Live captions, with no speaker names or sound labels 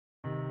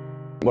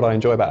What I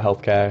enjoy about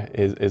healthcare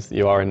is that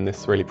you are in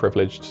this really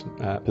privileged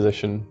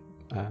position.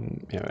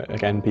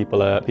 Again,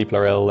 people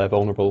are ill, they're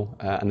vulnerable,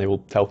 and they will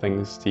tell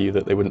things to you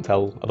that they wouldn't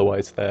tell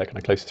otherwise to their kind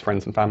of closest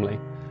friends and family.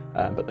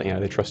 But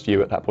they trust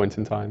you at that point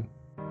in time.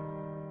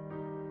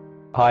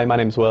 Hi, my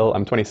name's Will.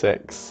 I'm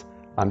 26.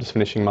 I'm just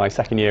finishing my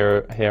second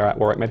year here at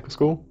Warwick Medical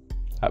School.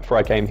 Before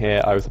I came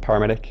here, I was a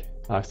paramedic.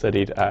 I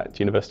studied at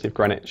University of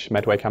Greenwich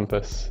Medway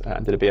campus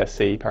and did a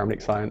BSc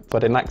paramedic science. So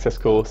I did an access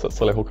course at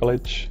Solihull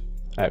College.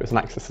 It was an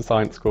access to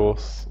science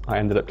course. I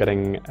ended up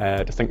getting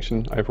a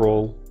distinction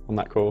overall on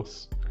that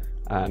course,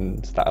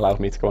 and that allowed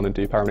me to go on and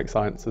do paramedic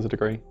science as a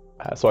degree.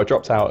 So I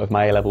dropped out of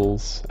my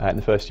A-levels. In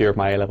the first year of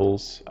my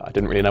A-levels, I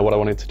didn't really know what I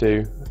wanted to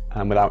do,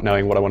 and without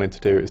knowing what I wanted to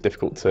do, it was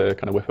difficult to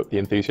kind of whip up the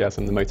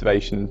enthusiasm, the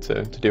motivation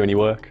to do any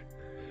work.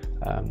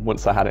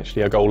 Once I had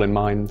actually a goal in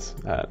mind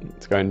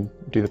to go and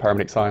do the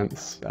paramedic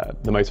science,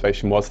 the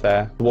motivation was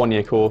there. A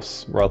one-year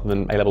course rather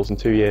than A-levels in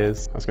 2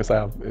 years. I was going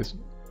to say it was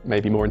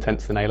maybe more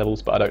intense than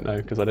A-levels, but I don't know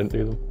because I didn't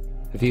do them.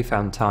 Have you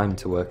found time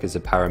to work as a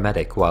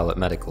paramedic while at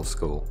medical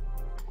school?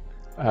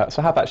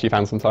 So I have actually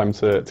found some time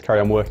to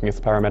carry on working as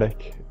a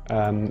paramedic.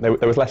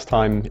 There was less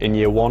time in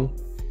year one.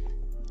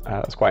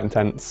 It was quite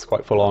intense,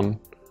 quite full on,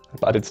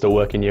 but I did still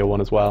work in year one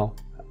as well.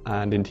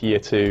 And into year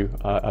two,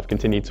 I've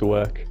continued to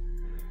work.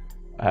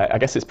 I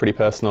guess it's pretty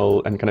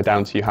personal and kind of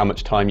down to you how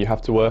much time you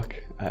have to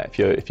work.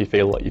 If you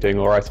feel like you're doing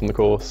all right on the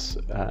course,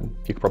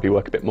 you could probably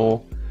work a bit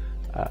more.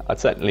 I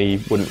certainly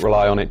wouldn't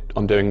rely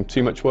on doing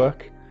too much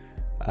work,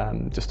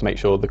 just to make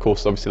sure the course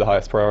is obviously the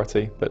highest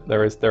priority, but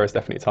there is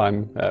definitely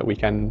time,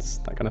 weekends,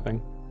 that kind of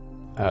thing.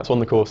 So on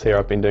the course here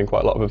I've been doing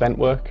quite a lot of event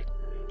work,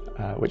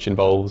 which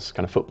involves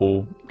kind of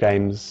football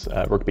games,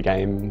 rugby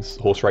games,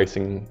 horse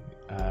racing,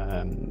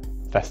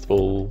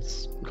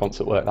 festivals,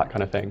 concert work, that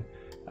kind of thing.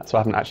 So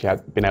I haven't actually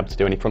been able to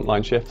do any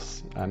frontline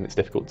shifts. It's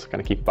difficult to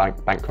kind of keep a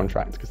bank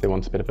contract because they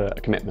want a bit of a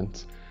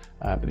commitment.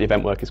 But the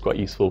event work is quite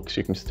useful because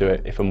you can just do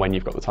it if and when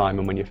you've got the time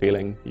and when you're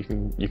feeling you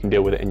can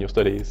deal with it in your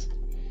studies.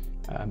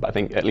 But I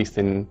think at least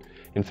in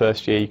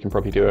first year you can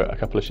probably do a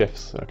couple of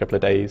shifts, a couple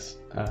of days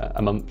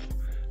a month,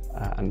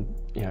 and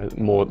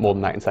more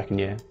than that in second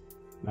year.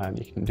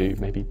 You can do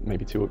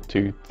maybe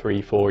two,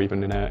 3, 4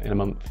 even in a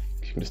month.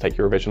 You can just take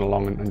your revision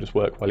along and just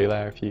work while you're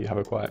there if you have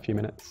a quiet few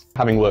minutes.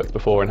 Having worked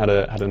before and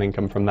had an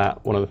income from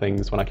that, one of the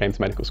things when I came to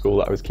medical school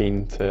that I was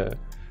keen to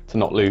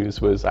not lose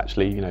was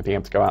actually being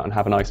able to go out and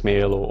have a nice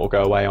meal or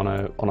go away on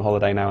a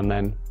holiday now and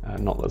then.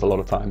 Not that there's a lot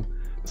of time.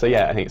 So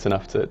yeah, I think it's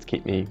enough to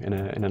keep me in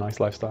a nice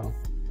lifestyle.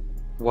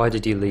 Why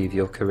did you leave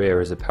your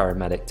career as a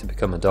paramedic to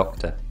become a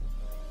doctor?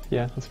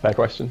 Yeah, that's a fair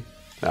question.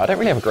 No, I don't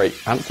really have a great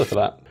answer for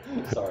that.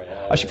 Sorry.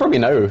 I should probably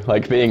know,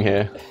 being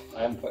here.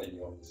 I am putting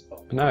you on the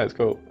spot. No, it's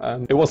cool.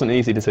 It wasn't an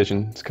easy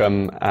decision to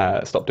come,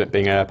 stop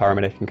being a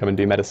paramedic and come and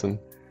do medicine.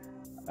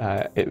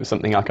 It was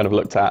something I kind of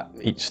looked at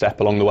each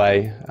step along the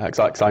way,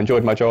 because I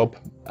enjoyed my job.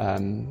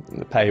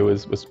 The pay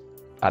was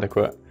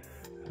adequate,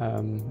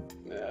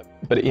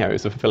 but it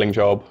was a fulfilling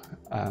job.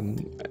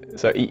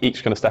 So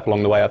each kind of step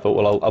along the way I thought,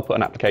 well, I'll put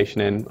an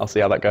application in, I'll see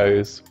how that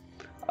goes.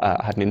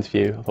 I had an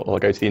interview, I thought, well, I'll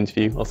go to the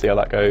interview, I'll see how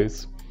that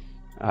goes.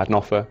 I had an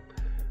offer.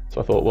 So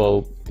I thought,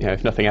 well,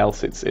 if nothing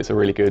else, it's a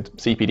really good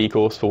CPD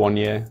course for 1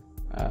 year,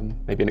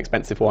 maybe an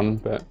expensive one,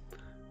 but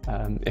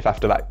if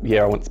after that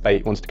year I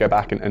wanted to go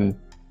back and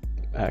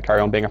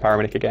carry on being a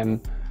paramedic again,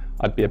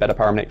 I'd be a better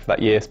paramedic for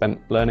that year spent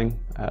learning.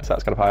 So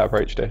that's kind of how I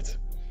approached it.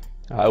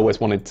 I always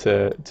wanted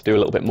to do a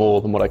little bit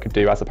more than what I could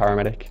do as a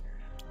paramedic.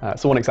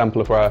 So one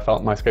example of where I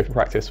felt my scope of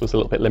practice was a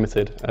little bit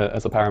limited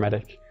as a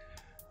paramedic.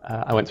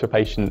 I went to a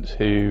patient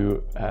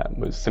who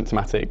was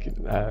symptomatic,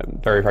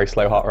 very, very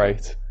slow heart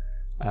rate.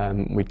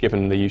 We'd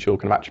given the usual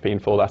kind of atropine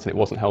for that and it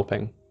wasn't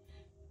helping.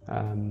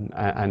 And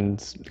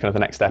kind of the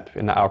next step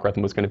in that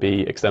algorithm was going to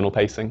be external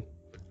pacing.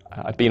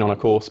 I'd been on a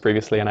course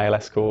previously, an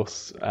ALS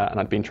course, and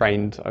I'd been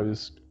trained, I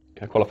was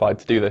qualified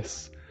to do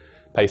this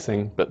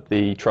pacing, but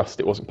the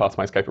trust, it wasn't part of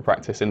my scope of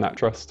practice in that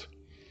trust.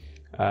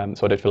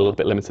 So I did feel a little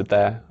bit limited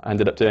there. I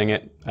ended up doing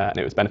it and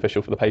it was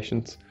beneficial for the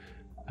patient.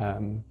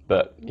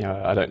 But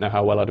I don't know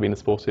how well I'd have been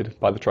supported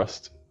by the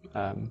trust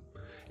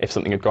if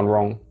something had gone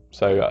wrong.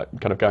 So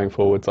kind of going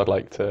forwards, I'd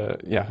like to,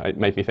 it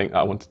made me think that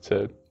I wanted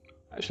to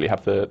actually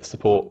have the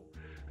support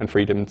and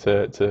freedom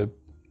to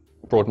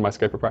broaden my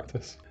scope of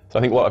practice. So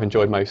I think what I've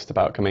enjoyed most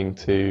about coming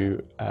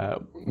to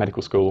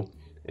medical school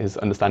is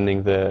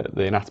understanding the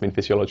anatomy and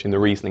physiology and the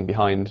reasoning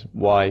behind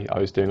why I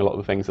was doing a lot of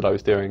the things that I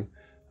was doing.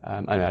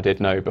 I did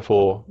know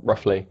before,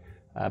 roughly,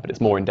 but it's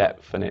more in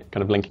depth and it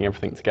kind of linking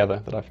everything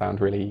together that I found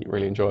really,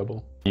 really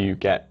enjoyable. You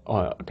get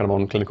kind of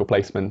on clinical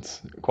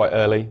placement quite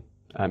early.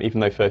 Even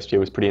though first year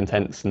was pretty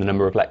intense in the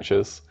number of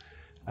lectures,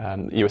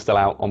 you were still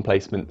out on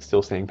placement,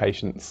 still seeing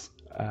patients,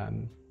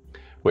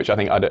 which I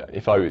think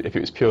if it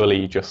was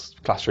purely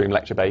just classroom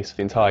lecture based for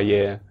the entire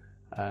year,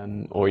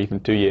 or even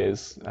 2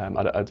 years,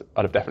 I'd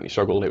have definitely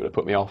struggled. It would have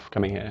put me off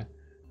coming here.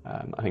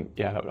 I think,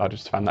 I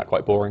just found that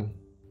quite boring.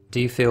 Do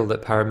you feel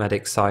that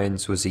paramedic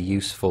science was a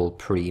useful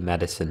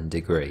pre-medicine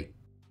degree?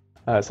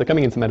 So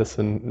coming into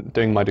medicine,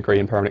 doing my degree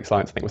in paramedic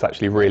science, I think was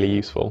actually really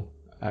useful.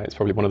 It's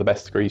probably one of the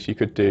best degrees you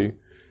could do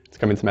to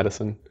come into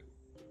medicine.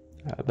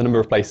 The number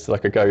of places I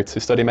could go to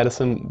study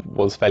medicine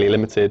was fairly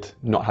limited,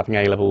 not having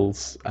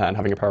A-levels and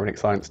having a paramedic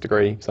science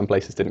degree. Some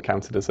places didn't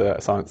count it as a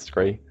science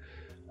degree,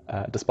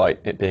 despite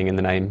it being in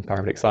the name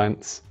paramedic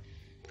science.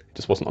 It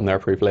just wasn't on their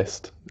approved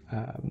list.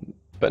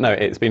 But no,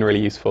 it's been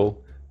really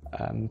useful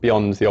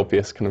beyond the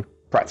obvious kind of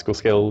practical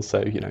skills.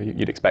 So,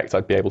 you'd expect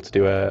I'd be able to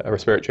do a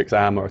respiratory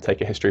exam or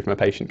take a history from a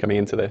patient coming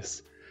into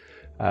this.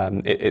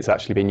 It's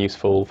actually been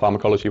useful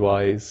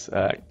pharmacology-wise,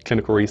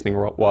 clinical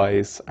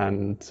reasoning-wise,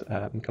 and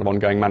kind of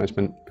ongoing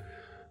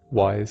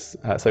management-wise.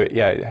 So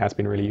yeah, it has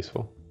been really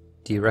useful.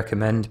 Do you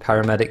recommend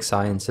paramedic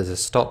science as a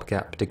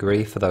stopgap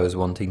degree for those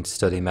wanting to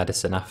study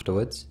medicine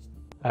afterwards?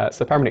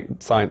 So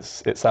paramedic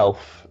science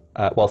itself,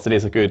 whilst it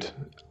is a good,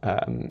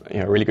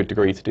 really good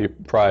degree to do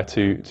prior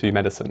to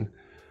medicine,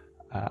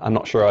 I'm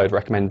not sure I'd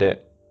recommend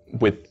it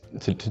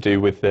to do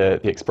with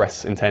the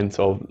express intent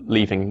of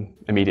leaving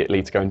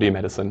immediately to go and do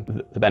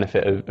medicine. The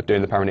benefit of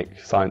doing the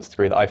paramedic science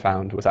degree that I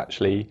found was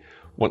actually,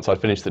 once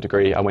I'd finished the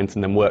degree, I went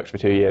and then worked for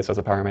 2 years as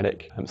a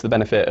paramedic. So the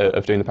benefit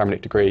of doing the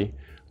paramedic degree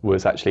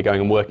was actually going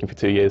and working for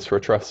 2 years for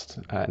a trust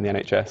in the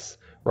NHS,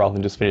 rather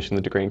than just finishing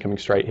the degree and coming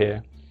straight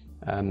here.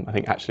 I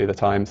think actually the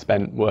time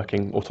spent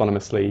working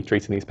autonomously,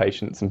 treating these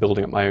patients and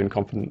building up my own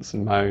confidence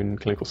and my own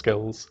clinical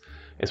skills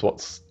is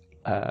what's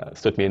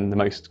stood me in the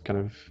most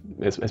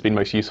has been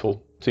most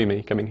useful to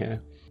me coming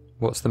here.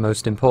 What's the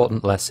most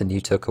important lesson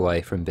you took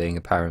away from being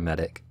a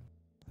paramedic?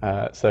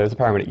 So as a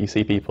paramedic, you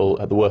see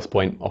people at the worst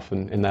point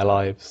often in their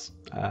lives,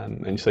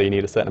 and so you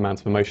need a certain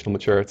amount of emotional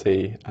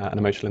maturity and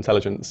emotional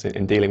intelligence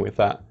in dealing with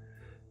that.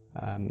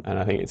 And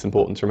I think it's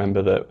important to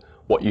remember that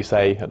what you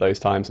say at those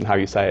times and how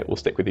you say it will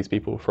stick with these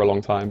people for a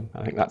long time.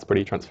 I think that's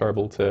pretty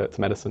transferable to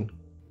medicine.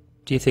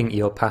 Do you think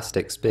your past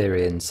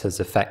experience has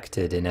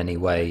affected in any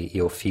way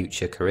your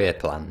future career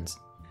plans?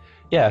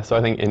 Yeah, so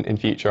I think in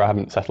future I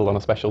haven't settled on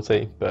a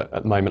specialty, but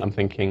at the moment I'm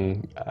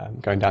thinking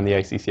going down the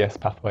ACCS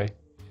pathway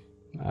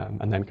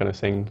and then kind of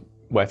seeing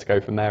where to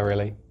go from there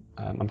really.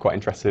 I'm quite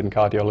interested in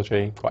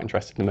cardiology, quite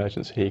interested in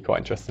emergency, quite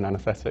interested in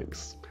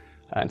anaesthetics,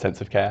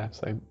 intensive care,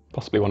 so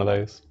possibly one of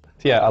those.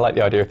 So yeah, I like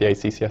the idea of the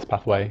ACCS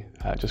pathway,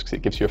 just because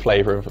it gives you a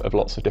flavour of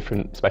lots of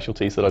different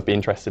specialties that I'd be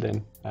interested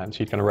in. So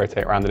you'd kind of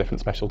rotate around the different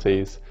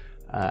specialties.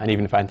 And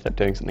even if I ended up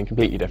doing something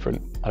completely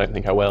different, I don't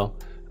think I will.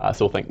 I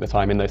still think the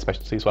time in those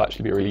specialties will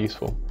actually be really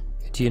useful.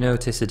 Do you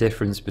notice a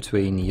difference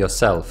between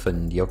yourself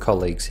and your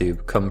colleagues who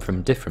come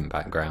from different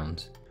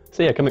backgrounds?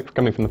 So yeah, coming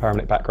from the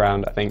paramedic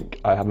background, I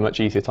think I have a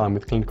much easier time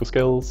with clinical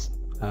skills.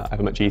 I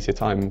have a much easier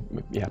time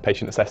with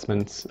patient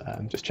assessments,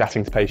 just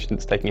chatting to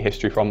patients, taking a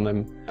history from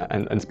them,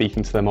 and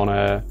speaking to them on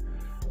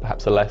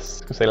perhaps a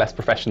less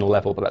professional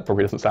level, but that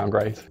probably doesn't sound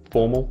great.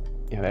 Formal.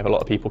 They have a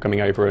lot of people coming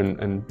over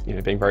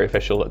and being very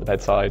official at the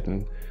bedside,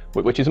 and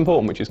which is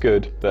important, which is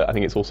good. But I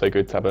think it's also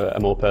good to have a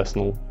more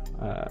personal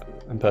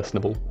and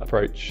personable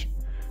approach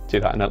to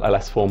that, and a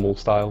less formal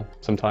style.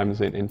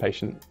 Sometimes in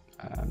patient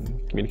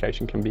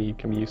communication can be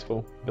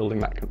useful, building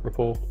that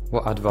rapport.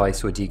 What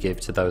advice would you give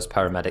to those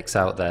paramedics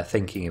out there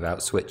thinking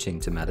about switching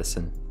to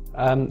medicine?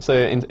 So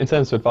in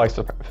terms of advice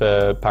for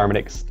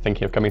paramedics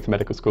thinking of coming to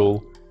medical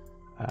school,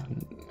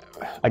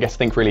 I guess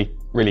think really,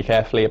 really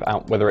carefully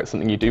about whether it's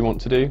something you do want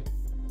to do.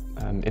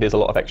 It is a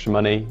lot of extra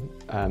money,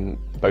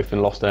 both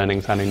in lost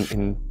earnings and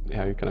in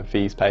kind of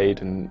fees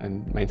paid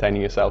and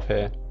maintaining yourself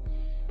here.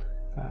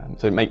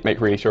 So make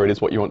really sure it is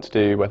what you want to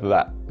do,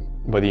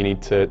 whether you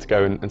need to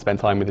go and spend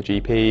time with a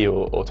GP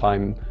or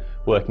time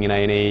working in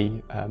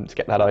A&E to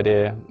get that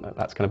idea.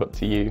 That's kind of up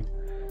to you.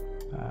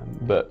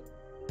 But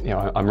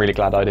I'm really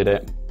glad I did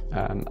it.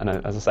 And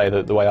as I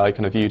say, the way I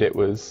kind of viewed it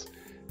was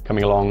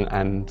coming along,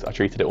 and I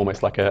treated it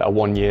almost like a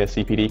 1-year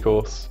CPD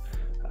course.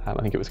 I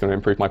think it was going to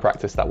improve my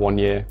practice that 1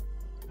 year.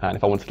 And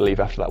if I wanted to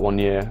leave after that 1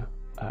 year,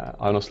 I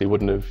honestly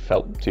wouldn't have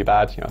felt too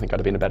bad. I think I'd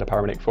have been a better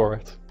paramedic for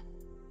it.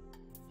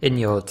 In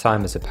your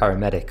time as a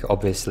paramedic,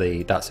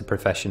 obviously that's a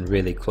profession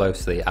really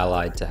closely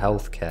allied to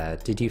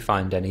healthcare. Did you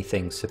find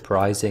anything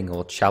surprising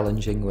or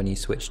challenging when you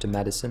switched to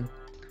medicine?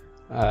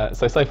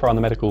 So far on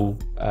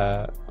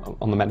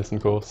the medicine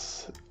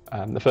course,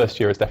 the first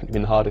year has definitely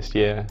been the hardest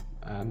year.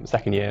 The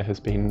second year has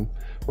been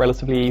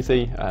relatively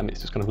easy.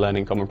 It's just kind of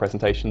learning common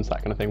presentations, that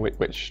kind of thing,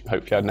 which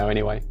hopefully I'd know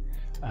anyway.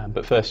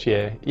 But first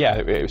year, yeah,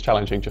 it was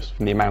challenging just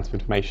from the amount of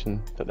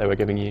information that they were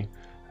giving you,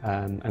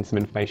 and some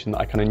information that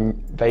I kind of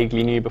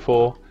vaguely knew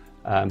before,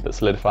 but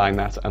solidifying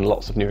that, and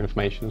lots of new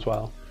information as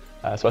well.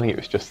 So I think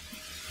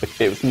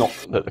it was not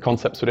that the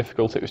concepts were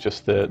difficult, it was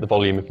just the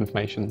volume of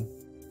information.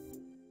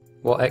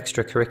 What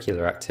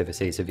extracurricular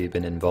activities have you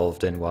been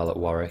involved in while at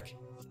Warwick?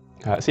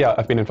 So yeah,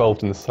 I've been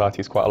involved in the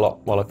societies quite a lot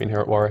while I've been here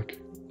at Warwick.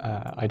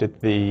 I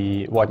did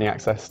the Widening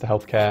Access to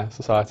Healthcare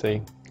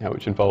Society,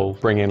 which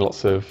involved bringing in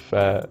lots of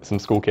some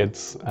school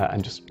kids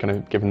and just kind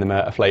of giving them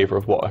a flavour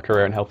of what a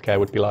career in healthcare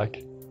would be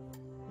like.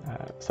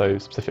 So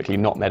specifically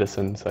not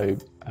medicine, so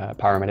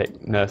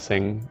paramedic,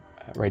 nursing,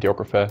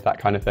 radiographer, that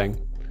kind of thing.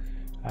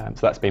 So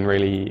that's been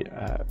really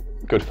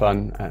good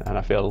fun, and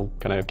I feel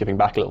kind of giving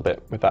back a little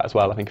bit with that as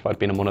well. I think if I'd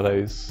been on one of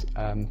those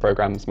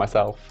programmes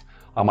myself,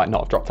 I might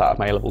not have dropped out of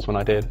my A-levels when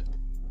I did.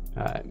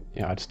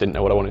 You know, I just didn't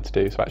know what I wanted to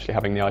do, so actually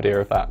having the idea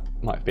of that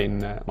might have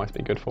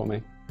been good for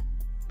me.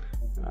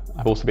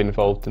 I've also been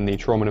involved in the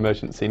Trauma and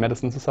Emergency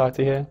Medicine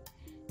Society here,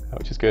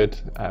 which is good.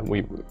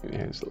 You know,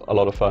 it's a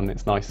lot of fun.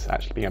 It's nice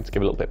actually being able to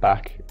give a little bit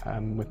back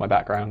with my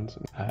background.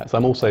 So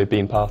I'm also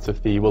being part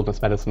of the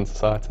Wilderness Medicine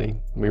Society.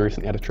 We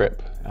recently had a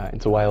trip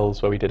into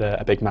Wales where we did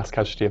a big mass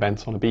casualty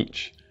event on a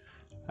beach,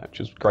 which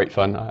was great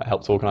fun. I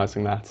helped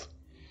organising that.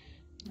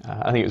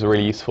 I think it was a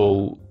really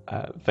useful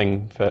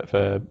thing for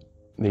the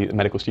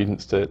medical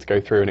students to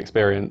go through and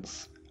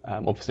experience.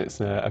 Obviously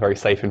it's a very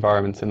safe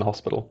environment in the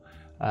hospital,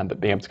 but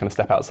being able to kind of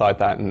step outside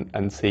that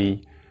and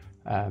see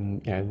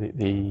you know,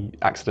 the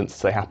accidents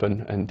as they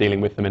happen and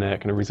dealing with them in a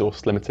kind of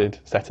resource-limited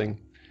setting,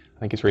 I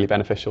think is really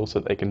beneficial so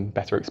that they can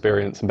better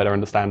experience and better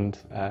understand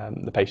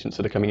the patients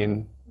that are coming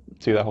in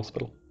to their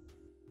hospital.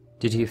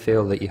 Did you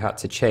feel that you had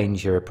to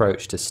change your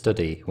approach to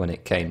study when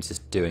it came to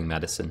doing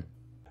medicine?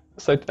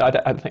 So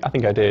I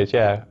think I did,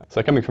 yeah.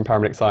 So coming from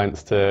paramedic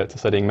science to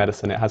studying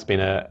medicine, it has been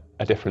a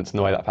difference in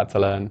the way that I've had to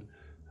learn.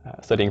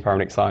 Studying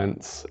paramedic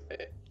science,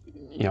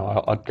 you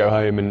know, I'd go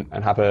home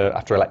and have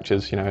after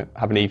lectures, you know,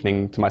 have an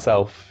evening to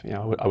myself. You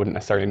know, I wouldn't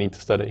necessarily need to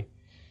study.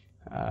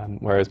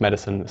 Whereas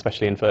medicine,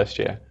 especially in first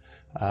year,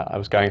 I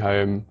was going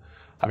home,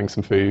 having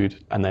some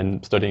food, and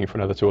then studying for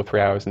another 2 or 3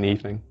 hours in the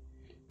evening.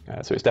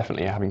 So it's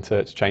definitely having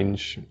to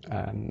change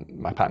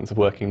my patterns of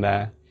working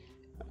there.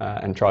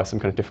 And try some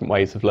kind of different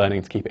ways of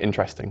learning to keep it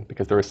interesting,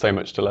 because there is so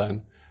much to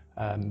learn.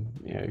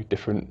 You know,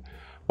 different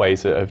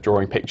ways of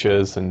drawing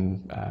pictures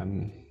and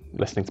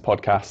listening to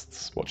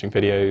podcasts, watching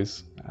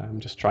videos,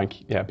 just trying,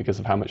 yeah, because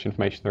of how much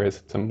information there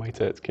is, some way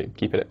to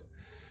keep it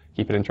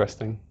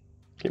interesting,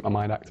 keep my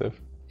mind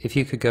active. If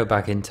you could go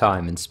back in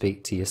time and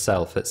speak to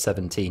yourself at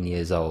 17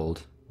 years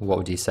old, what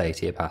would you say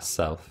to your past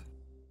self?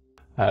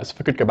 So if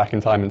I could go back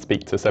in time and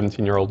speak to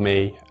 17-year-old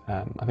me,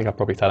 I think I'd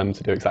probably tell him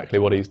to do exactly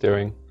what he's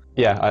doing.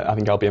 Yeah, I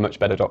think I'll be a much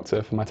better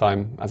doctor for my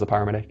time as a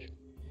paramedic.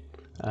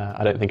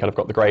 I don't think I'd have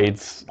got the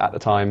grades at the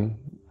time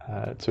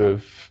to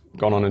have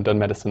gone on and done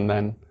medicine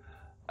then.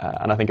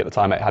 And I think at the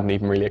time it hadn't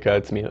even really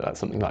occurred to me that that's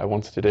something that I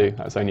wanted to do.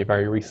 That was only a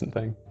very recent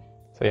thing.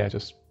 So yeah,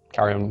 just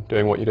carry on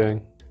doing what you're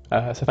doing.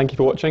 So thank you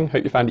for watching.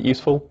 Hope you found it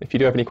useful. If you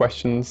do have any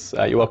questions,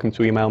 you're welcome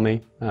to email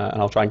me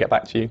and I'll try and get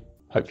back to you.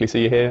 Hopefully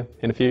see you here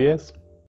in a few years.